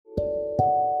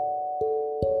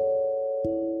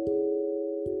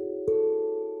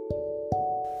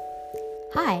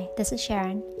Hi, this is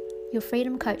Sharon, your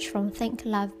freedom coach from Think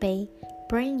Love Be,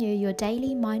 bringing you your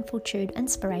daily mindfultude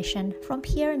inspiration from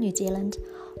here in New Zealand,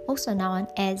 also known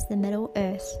as the Middle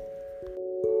Earth.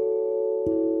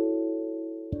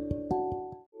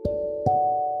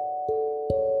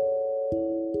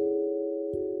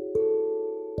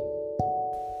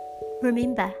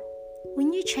 Remember,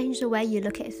 when you change the way you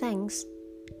look at things,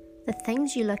 the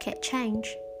things you look at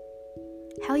change.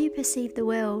 How you perceive the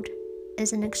world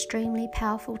is an extremely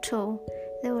powerful tool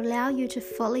that will allow you to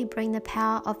fully bring the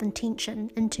power of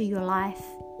intention into your life.